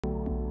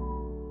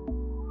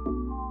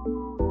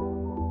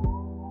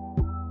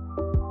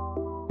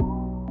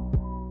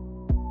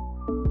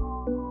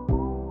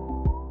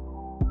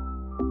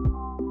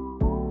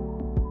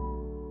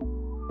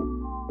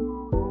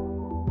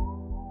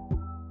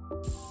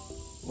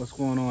What's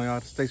going on, y'all?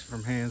 It's Stacy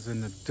from Hands in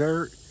the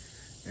Dirt,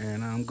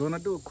 and I'm gonna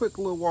do a quick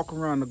little walk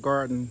around the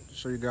garden,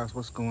 show you guys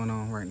what's going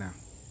on right now.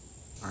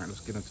 All right,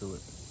 let's get into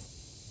it.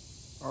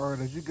 All right,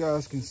 as you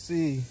guys can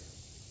see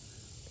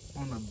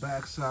on the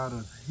back side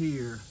of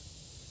here,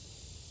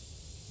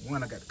 I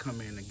got to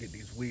come in and get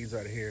these weeds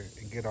out of here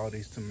and get all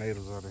these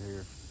tomatoes out of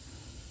here.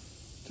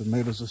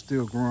 Tomatoes are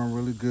still growing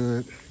really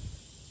good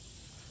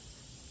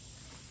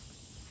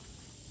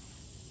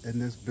in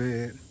this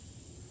bed.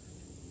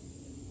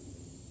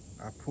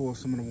 I pulled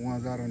some of the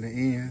ones out on the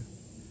end.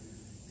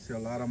 See, a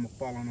lot of them are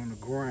falling on the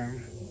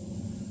ground.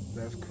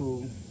 That's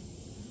cool.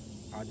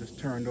 I just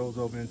turned those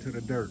over into the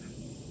dirt.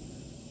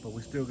 But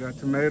we still got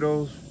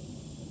tomatoes,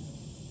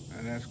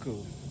 and that's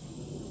cool.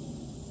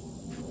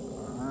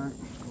 All right,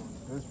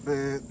 this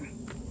bed.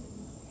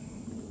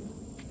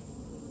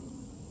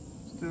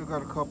 Still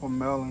got a couple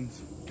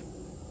melons,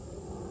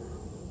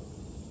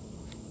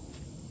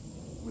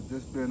 with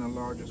this being the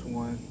largest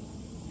one.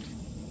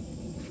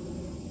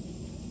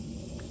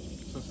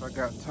 Since I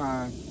got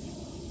time,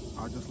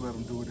 I'll just let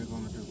them do what they're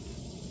gonna do.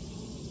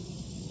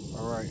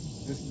 All right,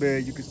 this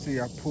bed, you can see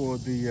I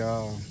pulled the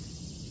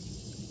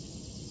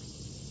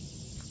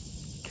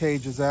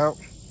cages out.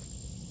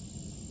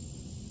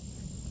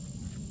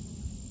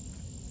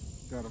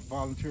 Got a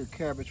volunteer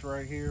cabbage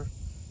right here.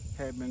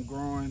 Had been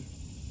growing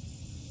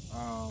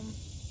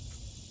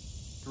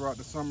throughout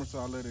the summer, so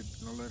I let it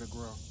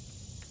grow.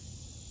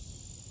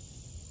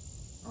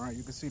 All right,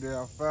 you can see the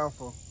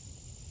alfalfa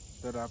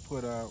that I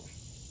put out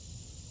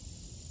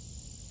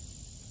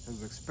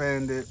has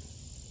expanded.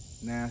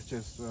 Now it's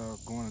just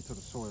going into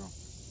the soil.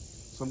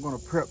 So I'm gonna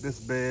prep this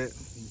bed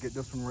and get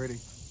this one ready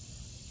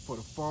for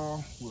the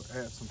fall. We'll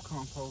add some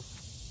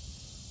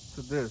compost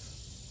to this.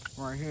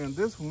 Right here in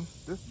this one,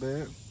 this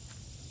bed,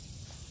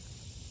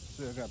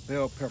 see I got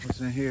bell peppers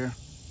in here.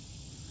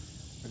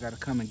 I gotta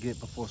come and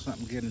get before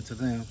something get into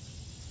them.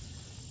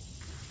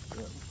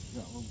 Got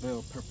little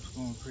bell peppers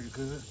going pretty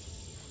good.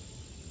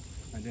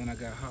 And then I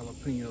got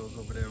jalapenos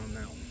over there on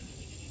that one.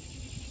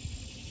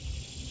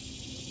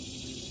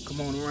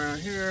 Come on around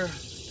here,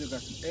 still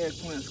got some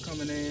eggplants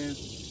coming in,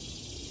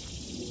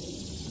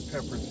 some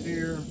peppers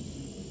here.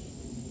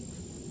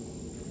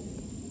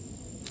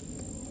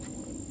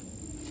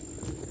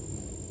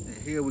 And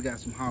here we got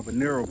some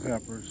habanero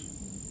peppers.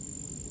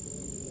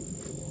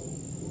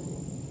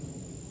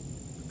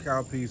 The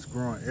cowpeas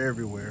growing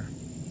everywhere.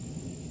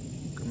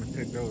 Come and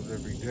pick those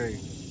every day.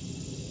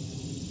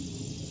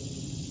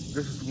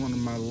 This is one of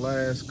my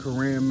last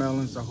Korean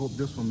melons. I hope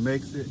this one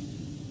makes it.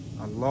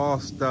 I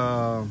lost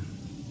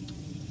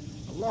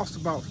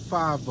about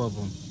 5 of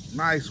them,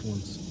 nice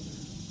ones.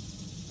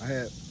 I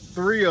had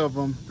 3 or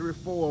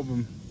 4 of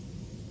them.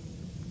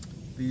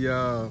 The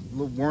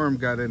little worm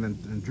got in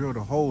and drilled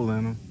a hole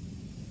in them.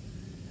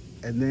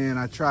 And then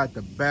I tried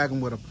to bag them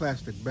with a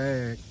plastic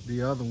bag,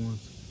 the other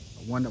ones,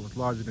 one that was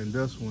larger than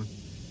this one.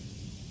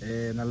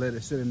 And I let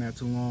it sit in there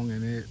too long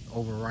and it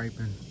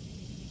over-ripened.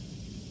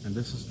 And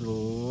this is the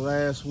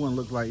last one,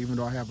 looks like, even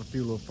though I have a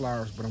few little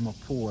flowers, but I'm gonna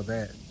pull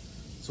that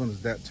as soon as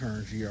that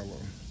turns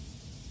yellow.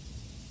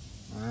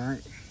 All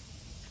right.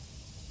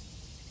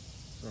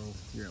 So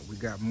yeah, we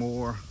got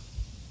more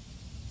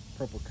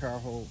purple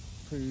cowhole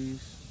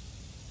peas.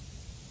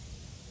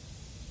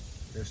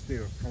 They're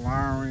still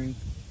flowering.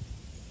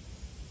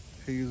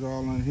 Peas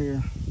all in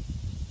here.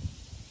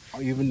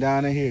 Or even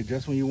down in here,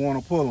 just when you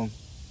want to pull them,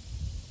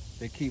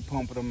 they keep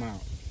pumping them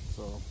out.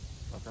 So,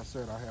 like I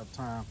said, I have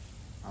time.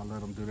 I'll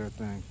let them do their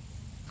thing.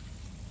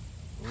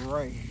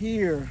 Right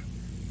here,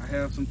 I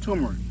have some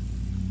turmeric.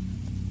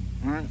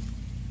 All right,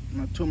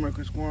 my turmeric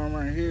is growing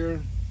right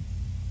here.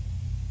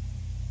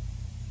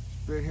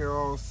 It's been here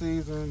all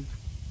season,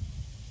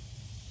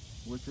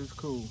 which is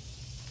cool.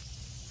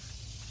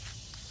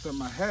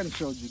 Something I hadn't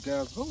showed you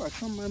guys. Oh, like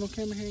somebody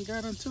came in here and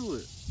got into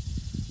it.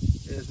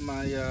 Is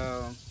my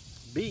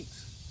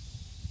beets.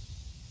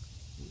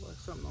 Like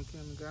something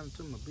came and got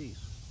into my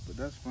beets, but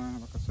that's fine.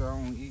 Like I said, I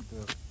don't eat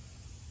the.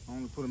 I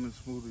only put them in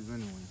smoothies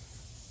anyway.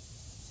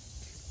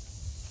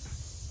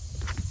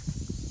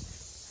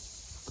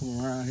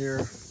 Come around here,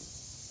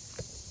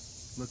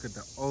 look at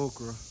the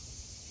okra.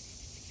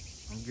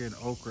 I'm getting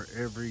okra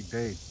every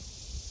day.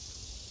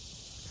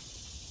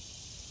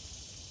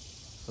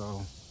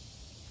 So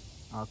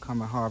I'll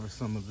come and harvest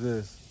some of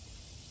this.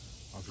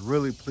 I was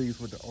really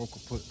pleased with the okra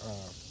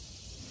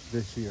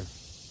this year.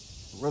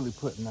 Really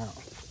putting out.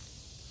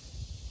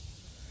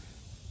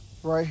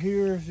 Right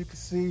here, as you can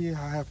see,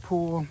 I have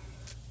pulled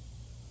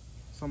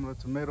some of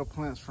the tomato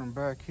plants from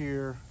back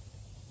here.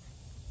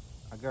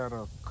 I got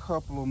a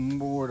couple of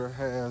more that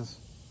has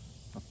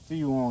a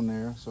few on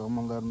there, so I'm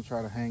gonna let them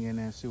try to hang in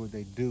there and see what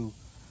they do.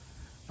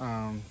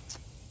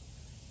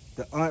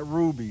 The Aunt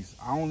Ruby's,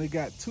 I only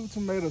got 2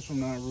 tomatoes from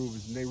the Aunt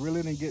Ruby's, and they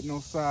really didn't get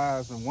no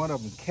size, and one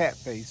of them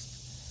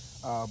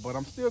cat-faced, but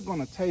I'm still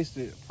gonna taste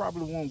it.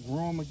 Probably won't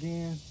grow them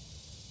again,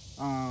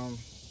 and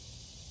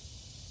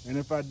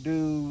if I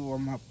do,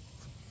 I'm gonna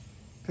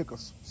pick a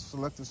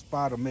selected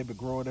spot or maybe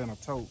grow it in a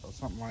tote or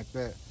something like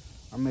that.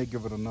 I may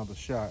give it another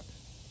shot.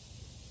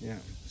 Yeah,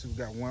 so we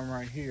got one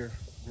right here.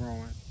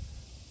 growing,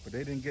 but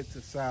they didn't get to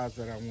the size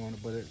that I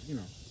wanted. But you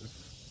know,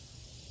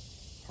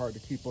 it's hard to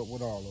keep up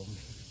with all of them.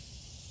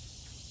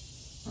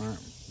 All right,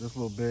 this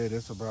little bed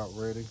is about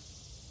ready.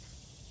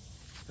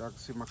 Y'all can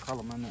see my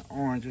column on the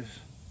oranges.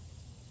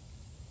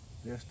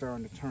 They're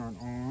starting to turn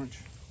orange.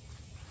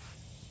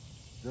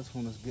 This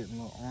one is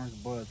getting little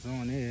orange buds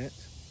on it.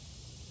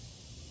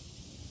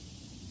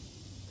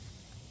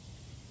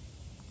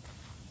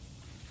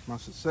 My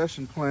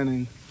succession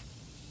planting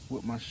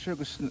with my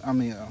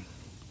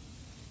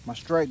my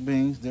strike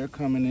beans, they're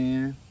coming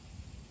in.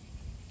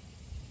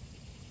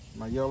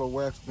 My yellow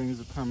wax beans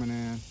are coming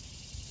in.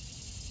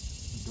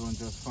 I'm doing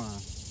just fine.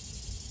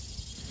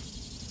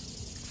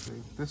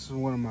 See, this is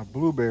one of my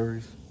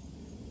blueberries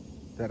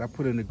that I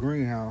put in the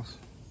greenhouse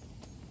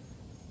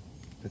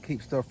to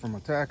keep stuff from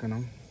attacking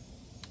them.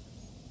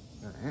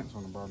 Got ants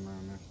on the bottom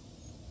down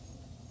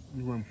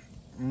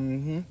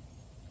there.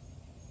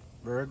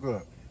 Very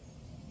good.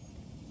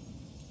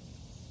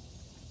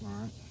 All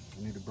right,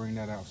 I need to bring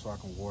that out so I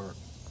can water it.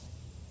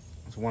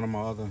 It's one of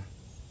my other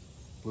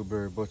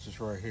blueberry bushes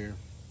right here.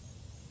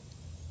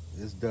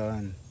 It's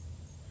done.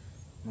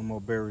 No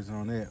more berries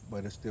on it,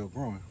 but it's still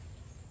growing.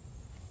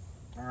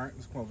 All right,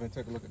 let's come over and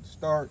take a look at the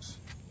starts.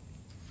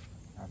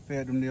 I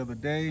fed them the other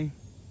day,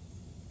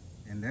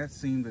 and that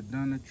seemed to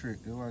done the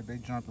trick. They're like they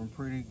jumping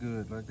pretty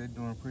good, like they're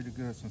doing pretty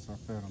good since I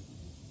fed them.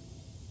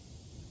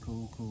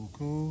 Cool, cool,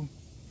 cool.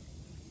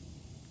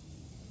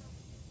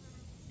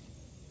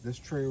 This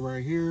tray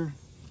right here,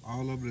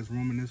 all of it is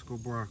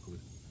Romanesco broccoli.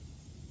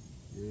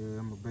 Yeah,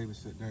 I'm gonna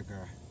babysit that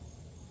guy.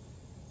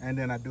 And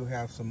then I do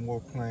have some more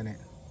planted,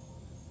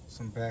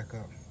 some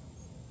backup.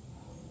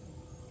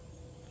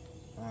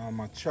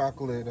 My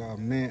chocolate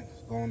mint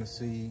is going to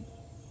seed.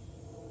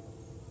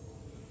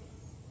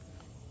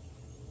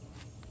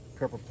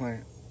 Pepper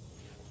plant,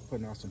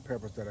 putting out some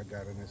peppers that I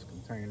got in this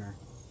container.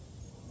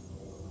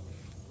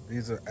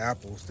 These are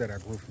apples that I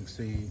grew from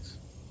seeds.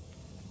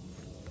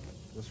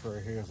 This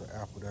right here is an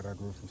apple that I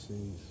grew from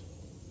seeds.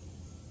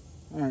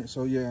 All right,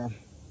 so yeah,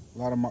 a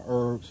lot of my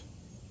herbs,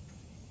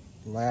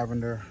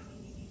 lavender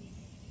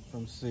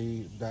from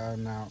seed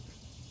dying out.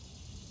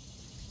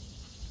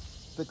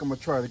 I think I'm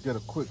gonna try to get a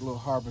quick little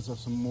harvest of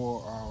some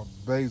more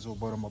basil,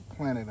 but I'm gonna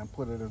plant it and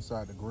put it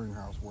inside the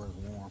greenhouse where it's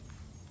warm.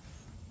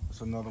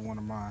 It's another one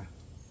of my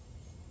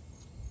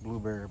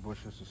blueberry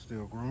bushes is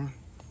still growing.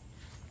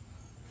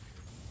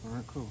 All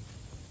right, cool.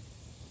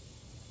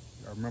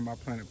 I remember I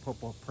planted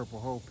purple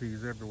whole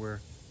peas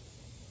everywhere.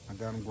 I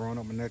got them growing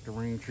up in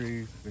nectarine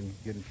trees, been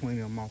getting plenty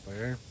of them off of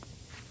there.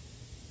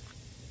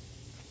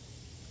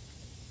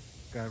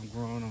 Got them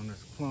growing on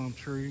this plum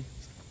tree.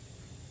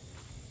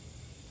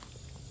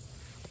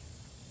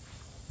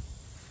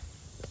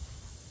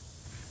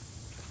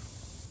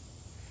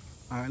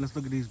 All right, let's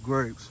look at these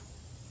grapes.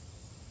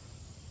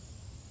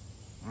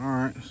 All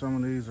right, some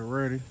of these are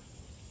ready.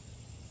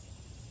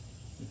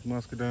 These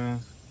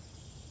muscadines.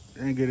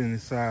 They ain't getting any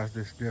size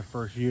their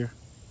first year.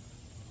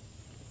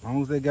 As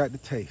long as they got the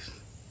taste.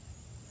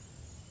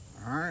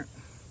 All right.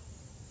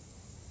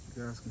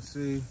 You guys can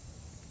see,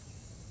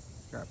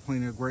 got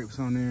plenty of grapes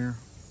on there.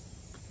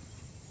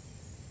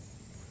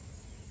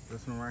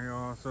 This one right here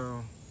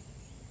also.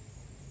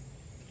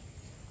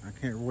 I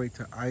can't wait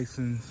till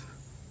Ison's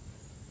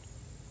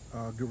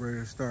get ready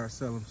to start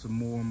selling some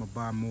more. I'm gonna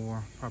buy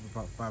more, probably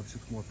about 5 or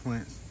 6 more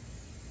plants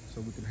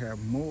so we can have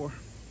more.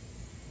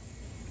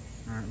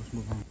 All right, let's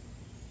move on.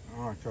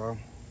 All right, y'all.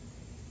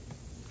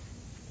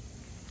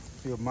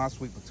 Feel my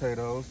sweet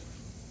potatoes.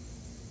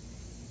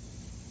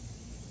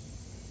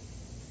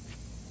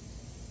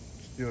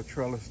 Still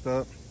trellised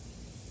up.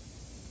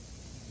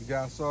 You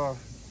guys saw,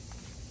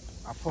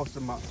 I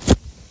posted my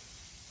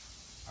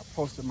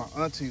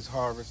auntie's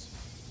harvest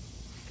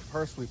of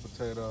her sweet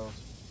potatoes.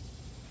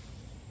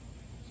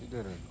 She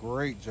did a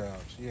great job.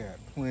 She had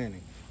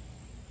plenty.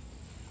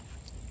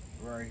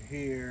 Right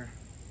here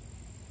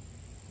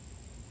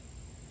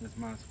is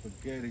my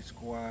spaghetti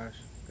squash.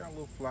 Got a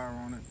little flower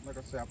on it. Like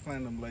I said, I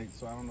planted them late,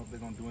 so I don't know if they're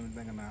gonna do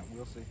anything or not.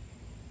 We'll see.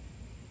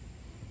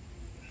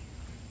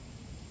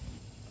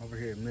 Over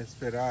here at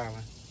Misfit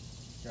Island,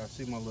 y'all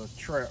see my little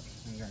trap.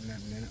 Ain't got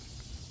nothing in it.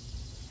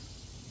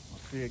 My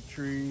fig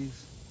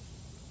trees,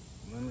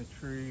 lemon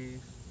trees,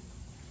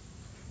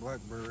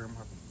 blackberry. I'm gonna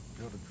have to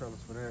build a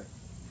trellis for that.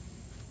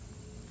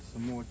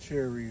 Some more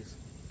cherries,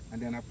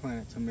 and then I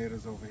planted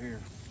tomatoes over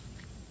here,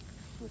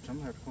 which I'm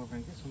gonna have to come over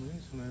and get some of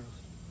these tomatoes.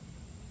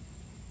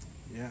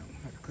 Yeah,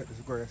 I have to cut this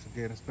grass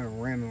again. It's been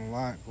raining a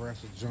lot.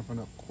 Grass is jumping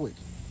up quick.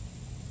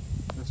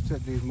 Let's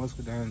check these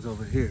muscadines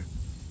over here.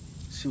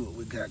 See what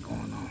we got going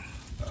on.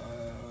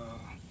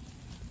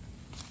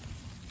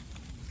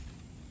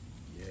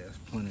 Yeah, there's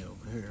plenty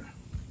over here.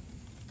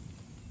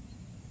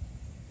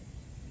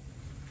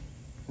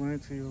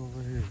 Plenty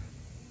over here.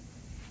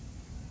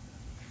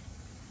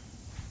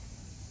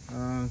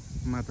 I'm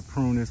gonna have to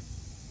prune this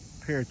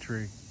pear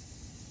tree.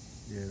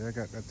 Yeah,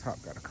 that top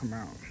got to come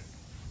out.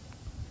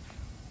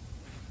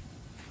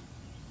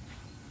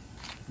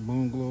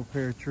 Moon glow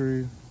pear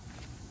tree.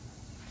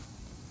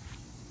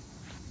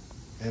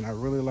 And I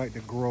really like the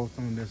growth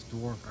on this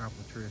dwarf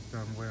apple tree. It's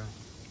done well.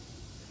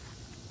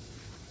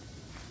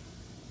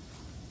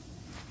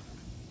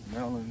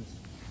 Melons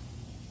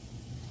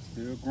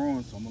still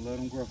growing, so I'm gonna let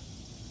them grow.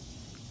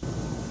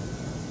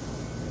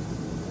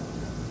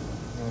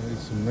 Oh,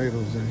 these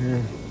tomatoes in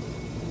here.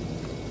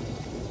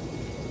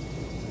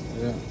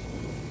 Yeah.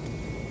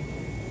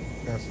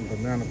 Got some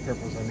banana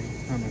peppers I need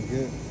to come and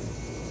get.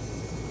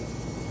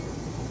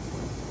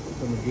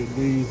 I'm gonna get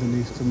these and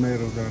these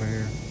tomatoes out of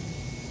here.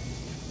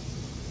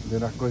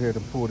 Then I can go ahead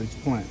and pull these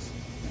plants.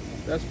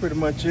 That's pretty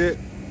much it.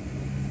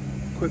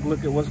 Quick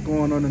look at what's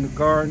going on in the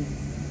garden.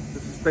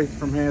 This is Stacy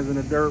from Hands in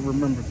the Dirt.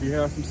 Remember, if you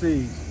have some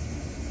seeds,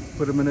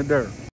 put them in the dirt.